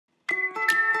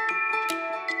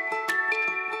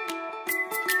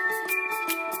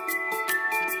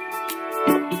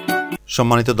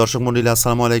সম্মানিত দর্শক মণ্ডলী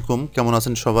আসসালামু আলাইকুম, কেমন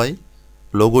আছেন সবাই?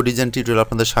 লোগো ডিজাইন টিউটোরিয়ালে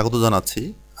আপনাদের স্বাগত জানাচ্ছি।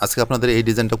 আজকে আপনাদের এই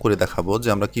ডিজাইনটা করে দেখাবো যে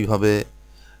আমরা কিভাবে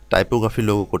টাইপোগ্রাফি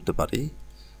লোগো করতে পারি।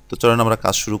 তো চলুন আমরা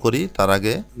কাজ শুরু করি। তার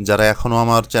আগে যারা এখনও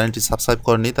আমার চ্যানেলটি সাবস্ক্রাইব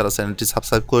করেনি তারা চ্যানেলটি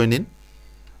সাবস্ক্রাইব করে নিন,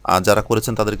 আর যারা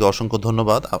করেছেন তাদেরকে অসংখ্য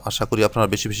ধন্যবাদ। আশা করি আপনারা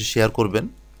বেশি বেশি শেয়ার করবেন।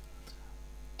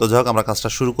 তো যাই হোক, আমরা কাজটা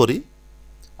শুরু করি।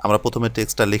 আমরা প্রথমে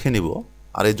টেক্সটটা লিখে নিব,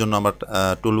 আর এর জন্য আমরা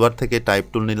টুলবার থেকে টাইপ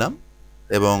টুল নিলাম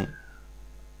এবং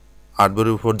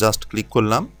আর্টবোর্ডের উপর জাস্ট ক্লিক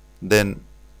করলাম। দেন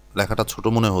লেখাটা ছোট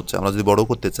মনে হচ্ছে, আমরা যদি বড়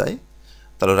করতে চাই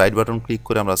তাহলে রাইট বাটন ক্লিক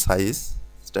করে আমরা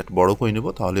সাইজটা একটু বড় করে নেব,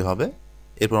 তাহলেই হবে।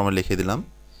 এরপর আমরা লিখে দিলাম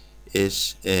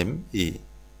SME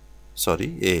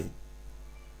A।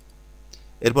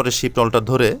 এরপরে শিফট অল্টা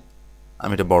ধরে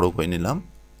আমি এটা বড় করে নিলাম।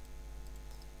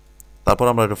 তারপর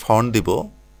আমরা একটা ফন্ট দিব।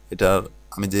 এটার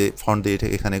আমি যে ফন্ট দিয়ে এটা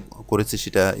এখানে করেছি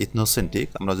সেটা ইথনোসেন্ট্রিক।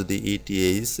 আমরা যদি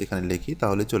ETH এখানে লিখি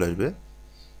তাহলে চলে আসবে,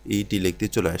 ET লিখতে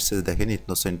চলে আসছে, দেখেন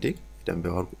ইথনোসেন্ট্রিক।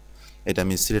 এটা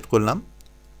আমি সিলেক্ট করলাম।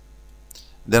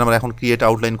 দেন আমরা এখন ক্রিয়েট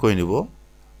আউটলাইন করে নিব।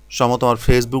 সম্ভবত আমার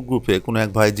ফেসবুক গ্রুপে কোনো এক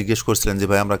ভাই জিজ্ঞেস করছিলেন যে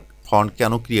ভাই আমরা ফন্ট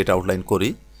কেন ক্রিয়েট আউটলাইন করি।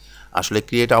 আসলে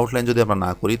ক্রিয়েট আউটলাইন যদি আমরা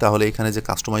না করি তাহলে এখানে যে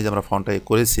কাস্টমাইজ আমরা ফন্টটা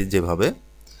করেছি, যেভাবে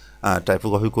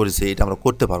টাইপোগ্রাফি করেছি, এটা আমরা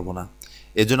করতে পারবো না।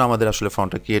 এর জন্য আমাদের আসলে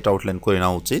ফন্টটা ক্রিয়েট আউটলাইন করে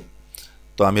নেওয়া উচিত।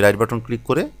 তো আমি রাইট বাটন ক্লিক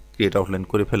করে ক্রিয়েট আউটলাইন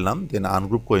করে ফেললাম, দেন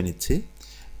আনগ্রুপ করে নিচ্ছি।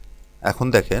 এখন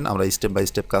দেখেন আমরা স্টেপ বাই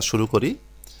স্টেপ কাজ শুরু করি।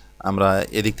 আমরা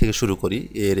এদিক থেকে শুরু করি।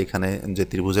 এর এখানে যে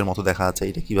ত্রিভুজের মতো দেখা আছে,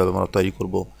 এটা কীভাবে আমরা তৈরি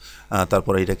করব,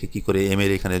 তারপরে এটাকে কী করে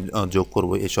এর এখানে যোগ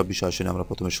করব, এইসব বিষয় শুনে আমরা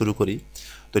প্রথমে শুরু করি।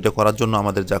 তো এটা করার জন্য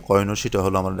আমাদের যা করণীয় সেটা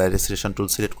হলো আমরা ডাইরেক্ট সিলেকশন টুল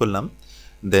সিলেক্ট করলাম।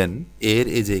 দেন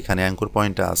এই যে এখানে অ্যাঙ্কর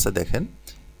পয়েন্টটা আছে দেখেন,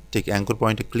 ঠিক অ্যাঙ্কর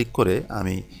পয়েন্টে ক্লিক করে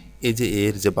আমি এই যে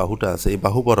এর যে বাহুটা আছে, এই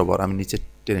বাহু বরাবর আমি নিচে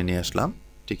টেনে নিয়ে আসলাম,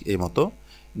 ঠিক এই মতো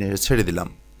নিয়ে ছেড়ে দিলাম।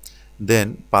 দেন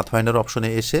পাথফাইন্ডার অপশনে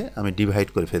এসে আমি ডিভাইড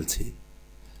করে ফেলছি।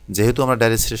 যেহেতু আমরা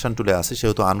ডাইরেক্ট সিলেকশন টুলে আসি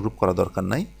সেহেতু আনগ্রুপ করা দরকার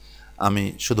নাই। আমি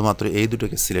শুধুমাত্র এই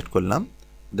দুটোকে সিলেক্ট করলাম।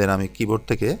 দেন আমি কিবোর্ড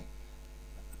থেকে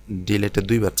ডিলেটে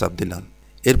 2বার চাপ দিলাম।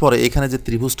 এরপরে এখানে যে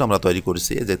ত্রিভুজটা আমরা তৈরি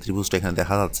করেছি, যে ত্রিভুজটা এখানে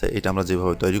দেখা যাচ্ছে, এটা আমরা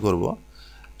যেভাবে তৈরি করব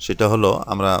সেটা হলো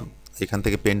আমরা এখান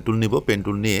থেকে পেন টুল নিব। পেন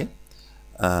টুল নিয়ে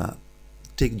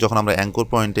ঠিক যখন আমরা অ্যাঙ্কর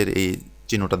পয়েন্টের এই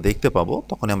চিহ্নটা দেখতে পাবো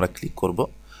তখনই আমরা ক্লিক করব।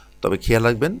 তবে খেয়াল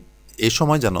রাখবেন এই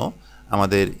সময় যেন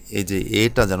আমাদের এই যে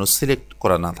এটা যেন সিলেক্ট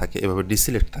করা না থাকে, এভাবে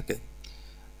ডিসিলেক্ট থাকে।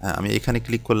 আমি এখানে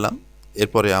ক্লিক করলাম,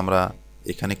 এরপরে আমরা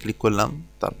এখানে ক্লিক করলাম,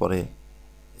 তারপরে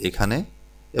এখানে,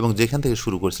 এবং যেখান থেকে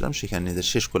শুরু করেছিলাম সেখানে নিজে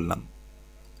শেষ করলাম।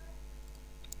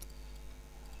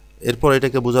 এরপর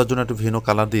এটাকে বোঝার জন্য একটু ভিন্ন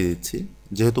কালার দিয়ে দিচ্ছি।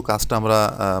 যেহেতু কাজটা আমরা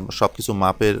সব কিছু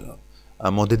মাপের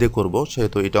মধ্যে দিয়ে করব,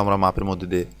 সেহেতু এটা আমরা মাপের মধ্যে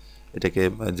দিয়ে এটাকে,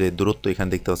 যে দূরত্ব এখানে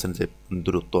দেখতে পাচ্ছেন যে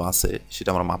দূরত্ব আছে, সেটা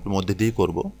আমরা মাপের মধ্যে দিয়েই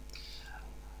করব।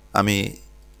 আমি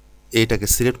এইটাকে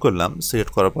সিলেক্ট করলাম।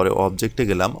 সিলেক্ট করার পরে অবজেক্টে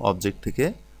গেলাম, অবজেক্ট থেকে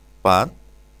পাথ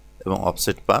এবং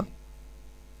অফসেট পাথ।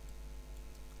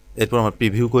 এরপর আমরা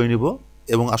প্রিভিউ করে নিব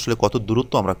এবং আসলে কত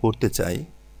দূরত্ব আমরা করতে চাই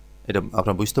এটা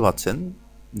আপনারা বুঝতে পারছেন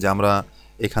যে আমরা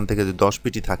এখান থেকে যদি 10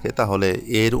 পিটি থাকে তাহলে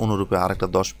এর অনুরূপে আরেকটা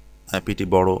 10 পিটি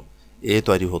বড় এ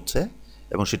তৈরি হচ্ছে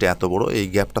এবং সেটা এত বড় এই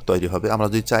গ্যাপটা তৈরি হবে। আমরা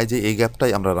যদি চাই যে এই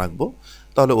গ্যাপটাই আমরা রাখবো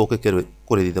তাহলে ওকে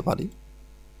করে দিতে পারি,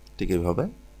 ঠিক এইভাবে।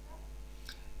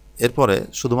 এরপরে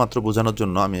শুধুমাত্র বোঝানোর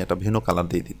জন্য আমি একটা ভিন্ন কালার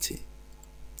দিয়ে দিচ্ছি।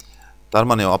 তার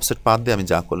মানে অফসেট পাথ দিয়ে আমি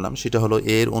যা করলাম সেটা হলো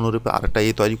এর অনুরূপে আরেকটা এ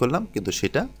তৈরি করলাম, কিন্তু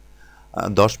সেটা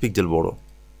 10 পিক্সেল বড়।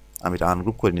 আমি এটা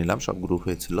আনগ্রুপ করে নিলাম, সব গ্রুপ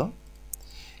হয়েছিল।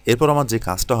 এরপর আমার যে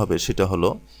কাজটা হবে সেটা হলো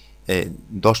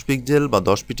 10 পিক্সেল বা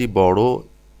 10 পিটি বড়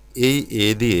এই এ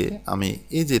দিয়ে আমি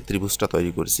এই যে ত্রিভুজটা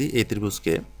তৈরি করেছি এই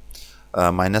ত্রিভুজকে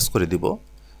মাইনাস করে দিব।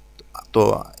 তো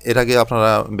এর আগে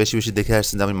আপনারা বেশি বেশি দেখে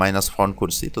আসছেন যে আমি মাইনাস ফন্ট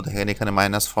করছি। তো দেখেন এখানে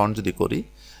মাইনাস ফন্ট যদি করি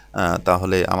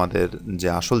তাহলে আমাদের যে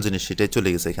আসল জিনিস সেটাই চলে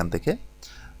গেছে এখান থেকে।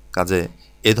 কাজে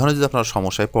এই ধরনের যদি আপনারা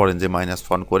সমস্যায় পড়েন যে মাইনাস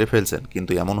ফন্ট করে ফেলছেন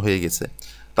কিন্তু এমন হয়ে গেছে,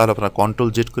 তাহলে আপনারা কন্ট্রোল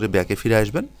জেড করে ব্যাকে ফিরে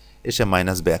আসবেন, এসে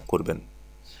মাইনাস ব্যাক করবেন।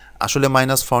 আসলে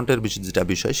মাইনাস ফন্টের যেটা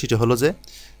বিষয় সেটা হলো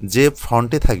যে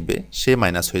ফন্টে থাকবে সে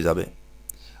মাইনাস হয়ে যাবে।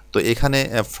 তো এখানে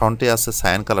ফ্রন্টে আছে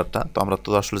সায়ান কালারটা, তো আমরা তো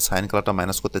আসলে সায়ান কালারটা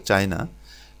মাইনাস করতে চাই না,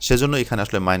 সেজন্য এখানে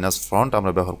আসলে মাইনাস ফন্ট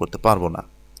আমরা ব্যবহার করতে পারবো না।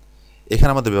 এখানে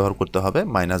আমাদের ব্যবহার করতে হবে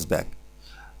মাইনাস ব্যাক।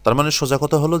 তার মানে সোজা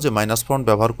কথা হলো যে মাইনাস ফন্ট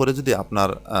ব্যবহার করে যদি আপনার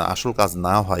আসল কাজ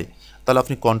না হয় তাহলে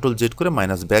আপনি কন্ট্রোল জেড করে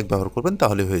মাইনাস ব্যাক ব্যবহার করবেন,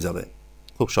 তাহলে হয়ে যাবে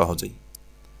খুব সহজেই।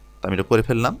 তো আমি এটা করে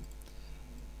ফেললাম।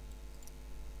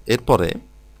 এরপরে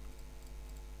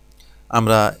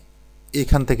আমরা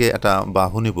এখান থেকে একটা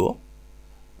বাহু নিব,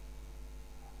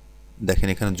 দেখেন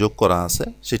এখানে যোগ করা আছে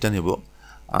সেটা নিব,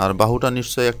 আর বাহুটা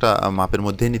নিশ্চয়ই একটা মাপের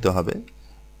মধ্যেই নিতে হবে।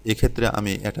 এক্ষেত্রে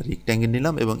আমি একটা রেক্ট্যাঙ্গেল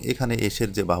নিলাম এবং এখানে এসের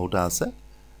যে বাহুটা আছে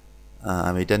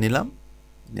আমি এটা নিলাম,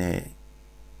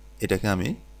 এটাকে আমি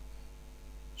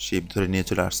শিপ ধরে নিয়ে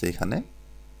চলে আসছে এখানে,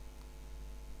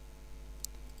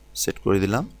 সেট করে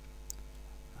দিলাম,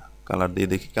 কালার দিয়ে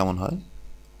দেখি কেমন হয়।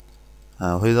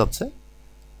 হ্যাঁ, হয়ে যাচ্ছে।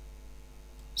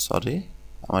 সরি,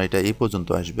 আমার এটা এই পর্যন্ত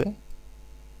আসবে,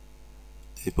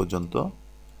 এই পর্যন্ত,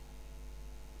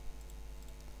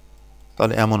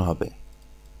 তাহলে এমন হবে।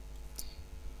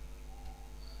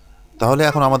 তাহলে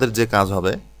এখন আমাদের যে কাজ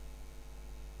হবে,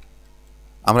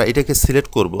 আমরা এটাকে সিলেক্ট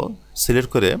করব, সিলেক্ট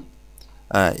করে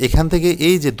এখান থেকে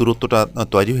এই যে দূরত্বটা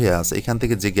তৈরি হয়ে আছে, এখান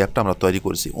থেকে যে গ্যাপটা আমরা তৈরি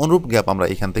করেছি, অনুরূপ গ্যাপ আমরা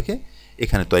এখান থেকে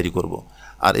এখানে তৈরি করব।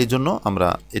 আর এই জন্য আমরা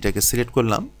এটাকে সিলেক্ট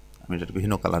করলাম, আমি এটাকে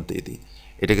ভিন্ন কালার দিয়ে দিই,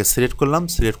 এটাকে সিলেক্ট করলাম,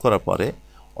 সিলেক্ট করার পরে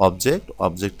অবজেক্ট,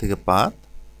 অবজেক্ট থেকে পাথ,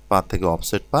 পাথ থেকে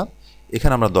অফসেট পাথ,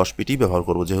 এখানে আমরা 10 পিটি ব্যবহার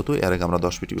করব, যেহেতু এর আগে আমরা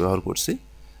 10 পিটি ব্যবহার করছি।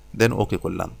 দেন ওকে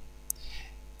করলাম,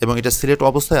 এবং এটা সিলেক্ট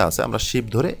অবস্থায় আছে, আমরা শিপ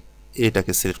ধরে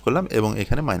এটাকে সিলেক্ট করলাম এবং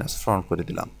এখানে মাইনাস ফ্রন্ট করে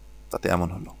দিলাম, তাতে এমন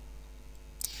হলো।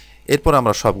 এরপর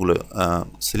আমরা সবগুলো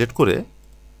সিলেক্ট করে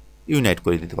ইউনাইট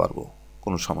করে দিতে পারবো,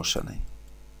 কোনো সমস্যা নেই।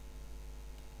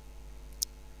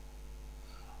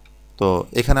 তো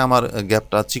এখানে আমার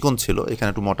গ্যাপটা চিকন ছিল, এখানে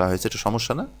একটু মোটা হয়েছে, এটা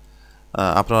সমস্যা না,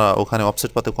 আপনারা ওখানে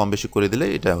অফসেট পাতে কম বেশি করে দিলে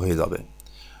এটা হয়ে যাবে।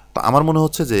 তো আমার মনে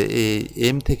হচ্ছে যে এই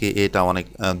এম থেকে এটা অনেক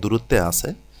দূরত্বে আছে,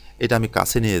 এটা আমি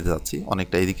কাছে নিয়ে যেতে চাচ্ছি,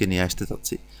 অনেকটা এদিকে নিয়ে আসতে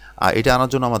চাচ্ছি। আর এটা আনার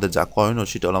জন্য আমাদের যা করণীয়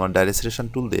সেটা হলো আমার ডাইরেক্ট সিলেকশন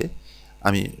টুল দিয়ে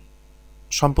আমি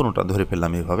সম্পূর্ণটা ধরে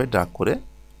ফেললাম এইভাবে ড্র্যাগ করে।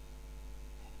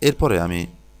 এরপরে আমি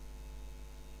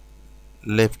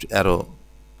লেফট অ্যারো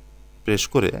প্রেস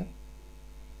করে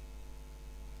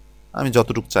আমি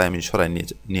যতটুকু চাই আমি সরাই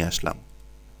নিয়ে আসলাম।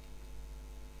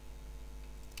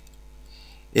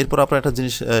 এরপর আপনারা একটা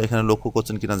জিনিস এখানে লক্ষ্য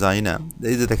করছেন কিনা জানি না,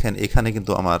 এই যে দেখেন এখানে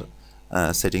কিন্তু আমার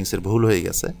সেটিংসের ভুল হয়ে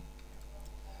গেছে,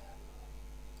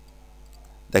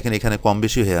 দেখেন এখানে কম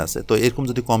বেশি হয়ে আছে। তো এরকম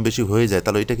যদি কম বেশি হয়ে যায়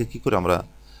তাহলে এটাকে কি করে আমরা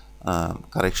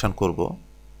কারেকশন করব?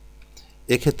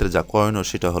 এক্ষেত্রে যা করণীয়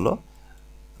সেটা হলো,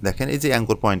 দেখেন এই যে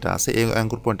অ্যাঙ্কর পয়েন্টটা আছে, এই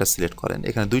অ্যাঙ্কর পয়েন্টটা সিলেক্ট করেন,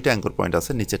 এখানে দুইটা অ্যাঙ্কর পয়েন্ট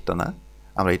আছে, নিচেরটা না,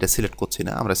 আমরা এটা সিলেক্ট করছি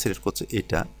না, আমরা সিলেক্ট করছি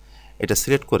এটা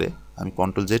সিলেক্ট করে আমি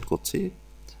কন্ট্রোল জেড করছি,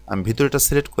 আমি ভিতরেটা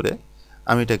সিলেক্ট করে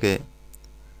আমি এটাকে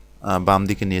বাম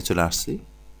দিকে নিয়ে চলে আসছি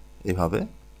এভাবে।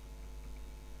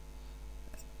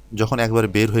 যখন একবারে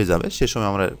বের হয়ে যাবে সে সময়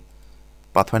আমরা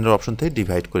পাথফাইন্ডার অপশন থেকে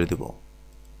ডিভাইড করে দেব।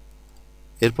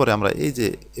 এরপরে আমরা এই যে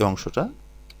এই অংশটা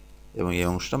এবং এই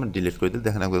অংশটা আমরা ডিলিট করে দিই,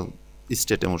 দেখেন একদম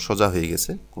স্ট্রেট এবং সোজা হয়ে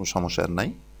গেছে, কোনো সমস্যা আর নাই।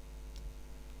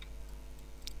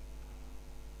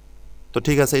 তো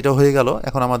ঠিক আছে, এটা হয়ে গেল।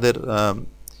 এখন আমাদের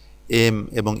এম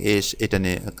এবং এস এটা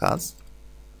নিয়ে কাজ।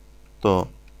 তো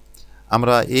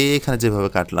আমরা এখানে যেভাবে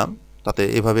কাটলাম তাতে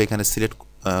এভাবে এখানে সিলেক্ট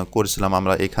করেছিলাম,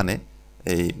 আমরা এখানে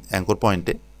এই অ্যাঙ্কর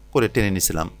পয়েন্টে করে টেনে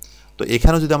নিয়েছিলাম। তো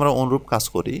এখানেও যদি আমরা অনুরূপ কাজ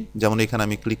করি, যেমন এখানে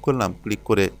আমি ক্লিক করলাম, ক্লিক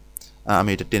করে আমি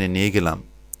এটা টেনে নিয়ে গেলাম,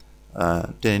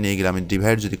 আমি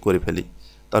ডিভাইড যদি করে ফেলি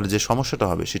তাহলে যে সমস্যাটা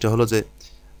হবে সেটা হলো যে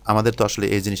আমাদের তো আসলে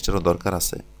এই জিনিসটারও দরকার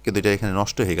আছে, কিন্তু এটা এখানে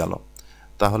নষ্ট হয়ে গেল।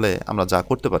 তাহলে আমরা যা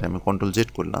করতে পারি, আমি কন্ট্রোল জেড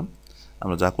করলাম,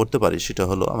 আমরা যা করতে পারি সেটা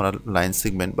হলো আমরা লাইন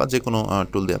সেগমেন্ট বা যে কোনো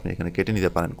টুল দিয়ে আপনি এখানে কেটে নিতে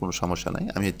পারেন, কোনো সমস্যা নাই।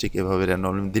 আমি ঠিক এভাবে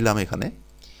র্যান্ডমলি দিলাম, এখানে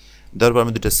দেওয়ার পর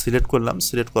আমি দুটো সিলেক্ট করলাম,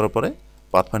 সিলেক্ট করার পরে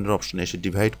পাথফাইন্ডার অপশনে এসে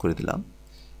ডিভাইড করে দিলাম।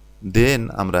 দেন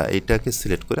আমরা এইটাকে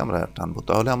সিলেক্ট করে আমরা টানবো,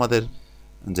 তাহলে আমাদের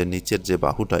যে নিচের যে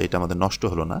বাহুটা এটা আমাদের নষ্ট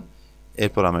হলো না।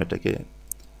 এরপর আমরা এটাকে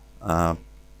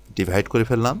ডিভাইড করে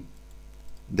ফেললাম,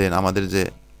 দেন আমাদের যে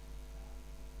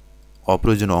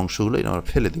অপ্রয়োজনীয় অংশগুলো এটা আমরা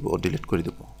ফেলে দেবো, ডিলিট করে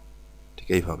দেবো, ঠিক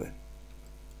এইভাবে।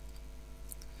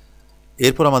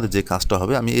 এরপর আমাদের যে কাজটা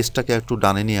হবে, আমি এসটাকে একটু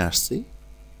ডানে নিয়ে আসছি,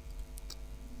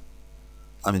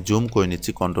 আমি জুম করে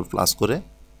নিচ্ছি কন্ট্রোল প্লাস করে,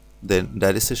 দেন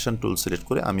ডাইরেক্ট সিলেকশন টুল সিলেক্ট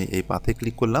করে আমি এই পাথে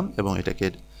ক্লিক করলাম এবং এটাকে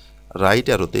রাইট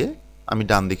অ্যারোতে আমি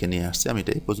ডান দিকে নিয়ে আসছি, আমি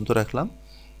এটা এই পর্যন্ত রাখলাম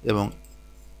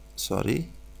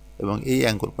এবং এই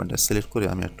অ্যাঙ্কর পয়েন্টটা সিলেক্ট করে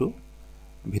আমি একটু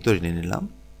ভিতরে নিয়ে নিলাম।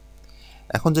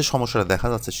 এখন যে সমস্যাটা দেখা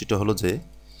যাচ্ছে সেটা হলো যে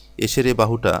এসের এই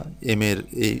বাহুটা এমের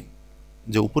এই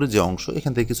যে উপরে যে অংশ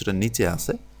এখান থেকে কিছুটা নিচে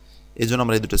আছে, এই জন্য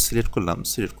আমরা এই দুটো সিলেক্ট করলাম,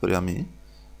 সিলেক্ট করে আমি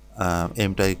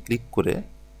এমটাই ক্লিক করে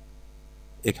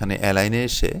এখানে অ্যালাইনে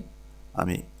এসে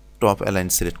আমি টপ অ্যালাইন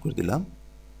সিলেক্ট করে দিলাম,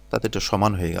 তাতে এটা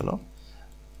সমান হয়ে গেল।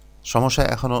 সমস্যা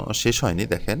এখনও শেষ হয়নি,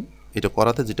 দেখেন এটা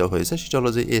করাতে যেটা হয়েছে সেটা হলো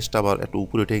যে এসটা আবার একটু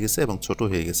উপরে উঠে গেছে এবং ছোট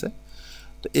হয়ে গেছে।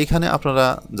 তো এখানে আপনারা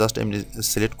জাস্ট এমনি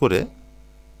সিলেক্ট করে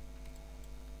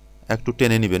একটু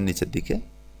টেনে নেবেন নিচের দিকে,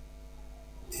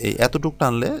 এই এতটুকু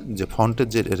টানলে যে ফন্টের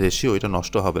যে রেশিও এটা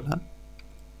নষ্ট হবে না।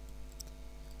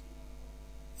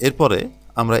 এরপরে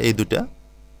আমরা এই দুটা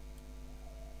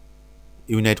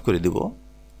ইউনাইট করে দিব,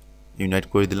 ইউনাইট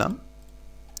করে দিলাম।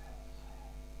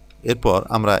 এরপর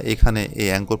আমরা এখানে এই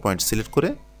অ্যাঙ্কর পয়েন্ট সিলেক্ট করে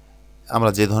আমরা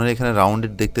যে ধরনের এখানে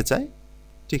রাউন্ডেড দেখতে চাই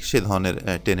ঠিক সে ধরনের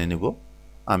টেনে নিব,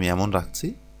 আমি এমন রাখছি।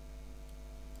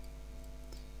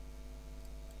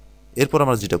 এরপর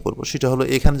আমরা যেটা করব সেটা হলো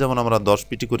এখানে যেমন আমরা 10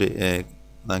 পিটি করে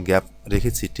গ্যাপ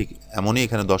রেখেছি, ঠিক এমনই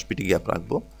এখানে 10 পিটি গ্যাপ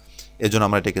রাখবো। এজন্য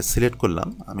আমরা এটাকে সিলেক্ট করলাম।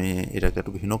 আমি এটাকে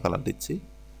একটু ভিন্ন কালার দিচ্ছি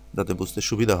যাতে বুঝতে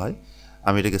সুবিধা হয়।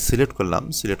 আমি এটাকে সিলেক্ট করলাম।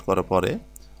 সিলেক্ট করার পরে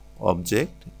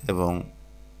অবজেক্ট এবং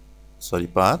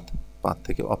পাথ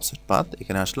থেকে অফসেট পাথ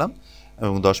এখানে আসলাম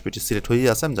এবং 10 পিটি সিলেক্ট হয়েই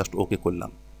আছে। আমি জাস্ট ওকে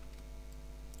করলাম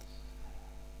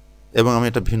এবং আমি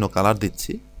এটা ভিন্ন কালার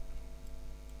দিচ্ছি।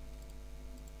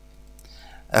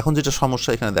 এখন যেটা সমস্যা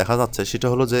এখানে দেখা যাচ্ছে সেটা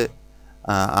হলো যে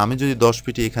আমি যদি 10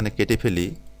 পিটি এখানে কেটে ফেলি,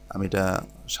 আমি এটা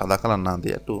সাদা কালার না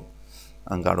দিয়ে একটু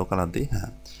গাঢ় কালার দিই, হ্যাঁ,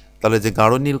 তাহলে যে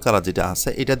গাঢ় নীল কালার যেটা আছে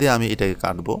এটা দিয়ে আমি এটাকে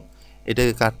কাটবো।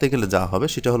 এটাকে কাটতে গেলে যা হবে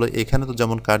সেটা হলো এখানে তো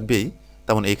যেমন কাটবেই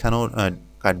তেমন এখানেও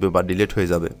কাটবে বা ডিলিট হয়ে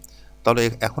যাবে। তাহলে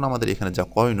এখন আমাদের এখানে যা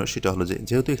করণীয় সেটা হলো যে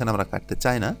যেহেতু এখানে আমরা কাটতে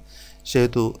চাই না,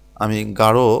 সেহেতু আমি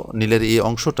গাঢ় নীলের এই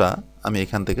অংশটা আমি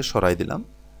এখান থেকে সরাই দিলাম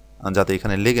যাতে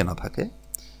এখানে লেগে না থাকে।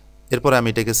 এরপরে আমি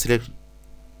এটাকে সিলেক্ট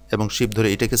এবং শিফট ধরে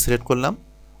এটাকে সিলেক্ট করলাম,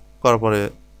 করার পরে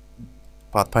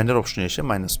পাথফাইন্ডার অপশনে এসে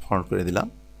মাইনাস ফন্ট করে দিলাম।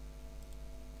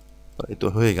 এই তো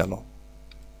হয়ে গেল।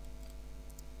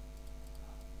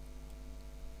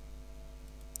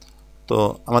 তো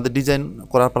আমাদের ডিজাইন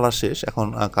করার পালা শেষ। এখন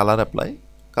কালার অ্যাপ্লাই।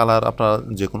 কালার আপনারা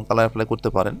যে কোনো কালার অ্যাপ্লাই করতে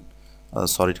পারেন,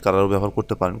 সলিড কালারও ব্যবহার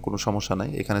করতে পারেন, কোনো সমস্যা নাই।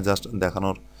 এখানে জাস্ট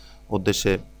দেখানোর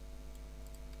উদ্দেশ্যে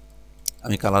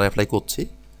আমি কালার অ্যাপ্লাই করছি।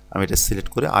 আমি এটা সিলেক্ট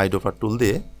করে আইডোফার টুল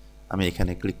দিয়ে আমি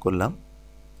এখানে ক্লিক করলাম।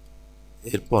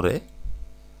 এরপরে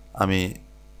আমি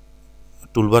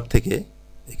টুলবার থেকে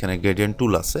এখানে গ্রেডিয়েন্ট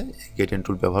টুল আছে, গ্রেডিয়েন্ট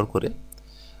টুল ব্যবহার করে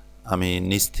আমি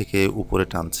নিচ থেকে উপরে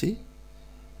টানছি।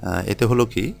 এতে হলো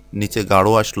কি নিচে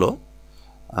গাঢ় আসলো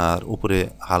আর উপরে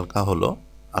হালকা হলো।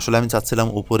 আসলে আমি চাচ্ছিলাম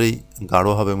উপরেই গাঢ়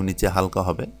হবে এবং নিচে হালকা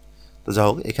হবে। তো যাই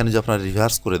হোক, এখানে যদি আপনারা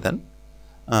রিভার্স করে দেন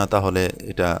তাহলে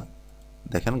এটা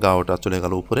দেখেন গাঢ়টা চলে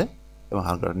গেল উপরে এবং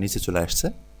হালকাটা নিচে চলে আসছে।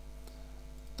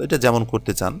 তো এটা যেমন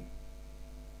করতে চান।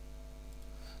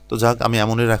 তো যাক, আমি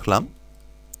এমনই রাখলাম।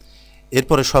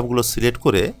 এরপরে সবগুলো সিলেক্ট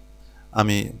করে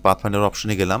আমি পাথফাইন্ডার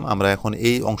অপশনে গেলাম। আমরা এখন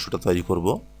এই অংশটা তৈরি করব।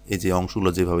 এই যে অংশগুলো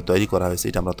যেভাবে তৈরি করা হয়েছে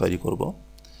এটা আমরা তৈরি করব।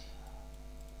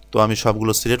 তো আমি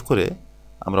সবগুলো সিলেক্ট করে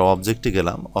আমরা অবজেক্টে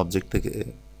গেলাম। অবজেক্ট থেকে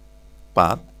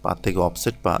পাথ থেকে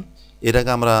অফসেট পাথ। এর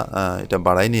আগে আমরা এটা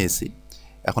বাড়াই নিয়েছি,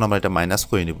 এখন আমরা এটা মাইনাস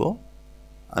করে নিব।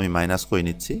 আমি মাইনাস করে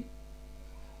নিচ্ছি,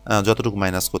 যতটুকু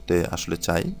মাইনাস করতে আসলে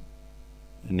চাই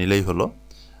নিলেই হলো।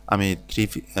 আমি 3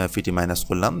 ফিটি মাইনাস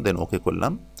করলাম, দেন ওকে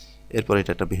করলাম। এরপর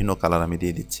এটা একটা ভিন্ন কালার আমি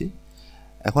দিয়ে দিচ্ছি।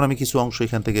 এখন আমি কিছু অংশ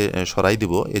এখান থেকে সরাই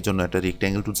দিব। এর জন্য একটা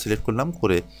রেক্ট্যাঙ্গেল টুল সিলেক্ট করলাম,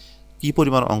 করে কি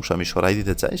পরিমাণ অংশ আমি সরাই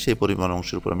দিতে চাই সেই পরিমাণ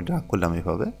অংশের উপর আমি ড্র্যাগ করলাম।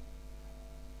 এইভাবে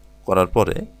করার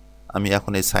পরে আমি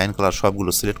এখন এই সাইন কালার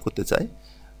সবগুলো সিলেক্ট করতে চাই।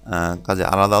 কাজে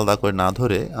আলাদা আলাদা করে না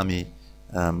ধরে আমি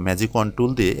ম্যাজিক ওয়ান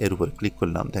টুল দিয়ে এর উপরে ক্লিক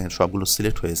করলাম। দেখেন সবগুলো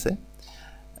সিলেক্ট হয়েছে।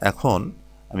 এখন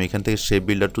আমি এখান থেকে শেপ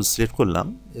বিল্ডার টুল সিলেক্ট করলাম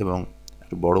এবং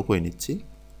একটু বড় করে নিচ্ছি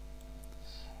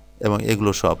এবং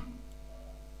এগুলো সব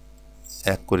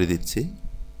এক করে দিচ্ছি।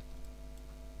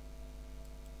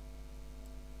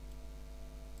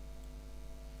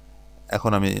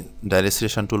 এখন আমি ডাইরেক্ট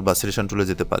সিলেকশন টুল বা সিলেকশন টুলে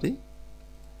যেতে পারি।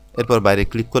 এরপর বাইরে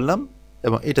ক্লিক করলাম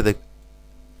এবং এটাতে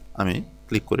আমি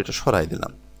ক্লিক করে এটা সরাই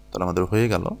দিলাম। তাহলে আমাদের হয়ে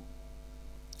গেল।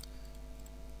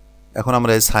 এখন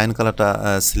আমরা এই সাইন কালারটা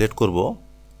সিলেক্ট করব।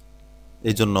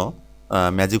 এই জন্য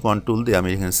ম্যাজিক ওয়ান টুল দিয়ে আমি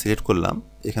এখানে সিলেক্ট করলাম।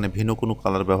 এখানে ভিন্ন কোনো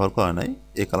কালার ব্যবহার করা নাই,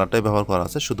 এই কালারটাই ব্যবহার করা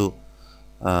আছে। শুধু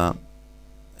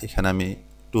এখানে আমি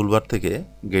টুলবার থেকে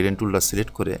গ্রেডিয়েন্ট টুলটা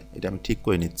সিলেক্ট করে এটা আমি ঠিক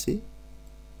করে নিচ্ছি।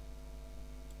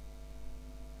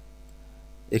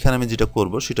 এখানে আমি যেটা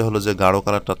করব সেটা হলো যে গাঢ়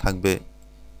কালারটা থাকবে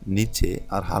নিচে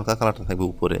আর হালকা কালারটা থাকবে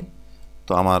উপরে।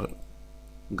 তো আমার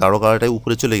গাঢ় কালারটাই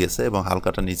উপরে চলে গেছে এবং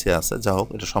হালকাটা নিচে আছে। যা হোক,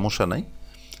 এটা সমস্যা নাই।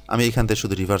 আমি এখান থেকে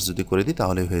শুধু রিভার্স যদি করে দিই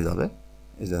তাহলে হয়ে যাবে।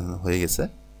 এই যে হয়ে গেছে।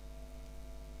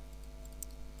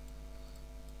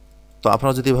 তো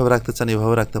আপনারা যদি এভাবে রাখতে চান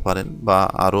এভাবে রাখতে পারেন বা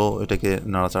আরও এটাকে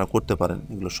নাড়াচাড়া করতে পারেন।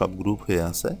 এগুলো সব গ্রুপ হয়ে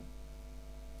আছে,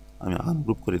 আমি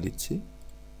আনগ্রুপ করে দিচ্ছি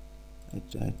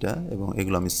এটা এবং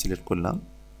এগুলো আমি সিলেক্ট করলাম।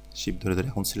 শিফট ধরে ধরে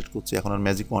এখন সিলেক্ট করছি। এখন আর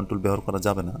ম্যাজিক ওয়ান টুল ব্যবহার করা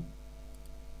যাবে না।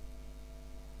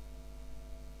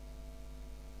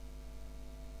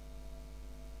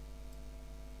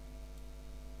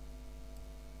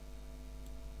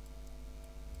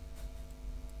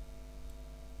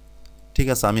 ঠিক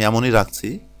আছে, আমি এমনই রাখছি,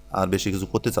 আর বেশি কিছু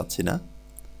করতে চাচ্ছি না।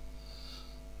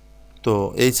 তো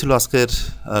এই ছিল আজকের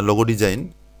লোগো ডিজাইন,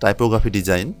 টাইপোগ্রাফি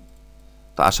ডিজাইন।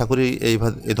 তো আশা করি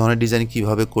এই ধরনের ডিজাইন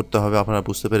কিভাবে করতে হবে আপনারা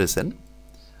বুঝতে পেরেছেন।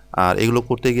 আর এগুলো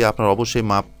করতে গিয়ে আপনারা অবশ্যই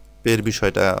মাপের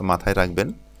বিষয়টা মাথায় রাখবেন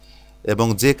এবং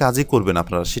যে কাজই করবেন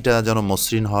আপনারা সেটা যেন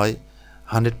মসৃণ হয়,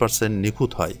 100%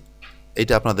 নিখুঁত হয়,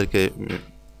 এটা আপনাদেরকে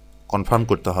কনফার্ম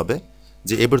করতে হবে।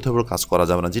 যে এবার ধরে কাজ করা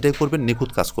যাবে না, যেটাই করবেন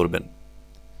নিখুঁত কাজ করবেন।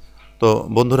 তো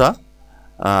বন্ধুরা,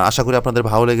 আশা করি আপনাদের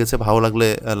ভালো লেগেছে। ভালো লাগলে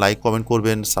লাইক কমেন্ট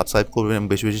করবেন, সাবস্ক্রাইব করবেন এবং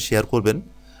বেশি বেশি শেয়ার করবেন।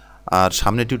 আর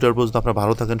সামনে টিউটোরিয়াল পর্যন্ত আপনারা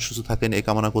ভালো থাকেন, সুস্থ থাকেন এই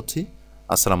কামনা করছি।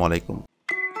 আসসালামু আলাইকুম।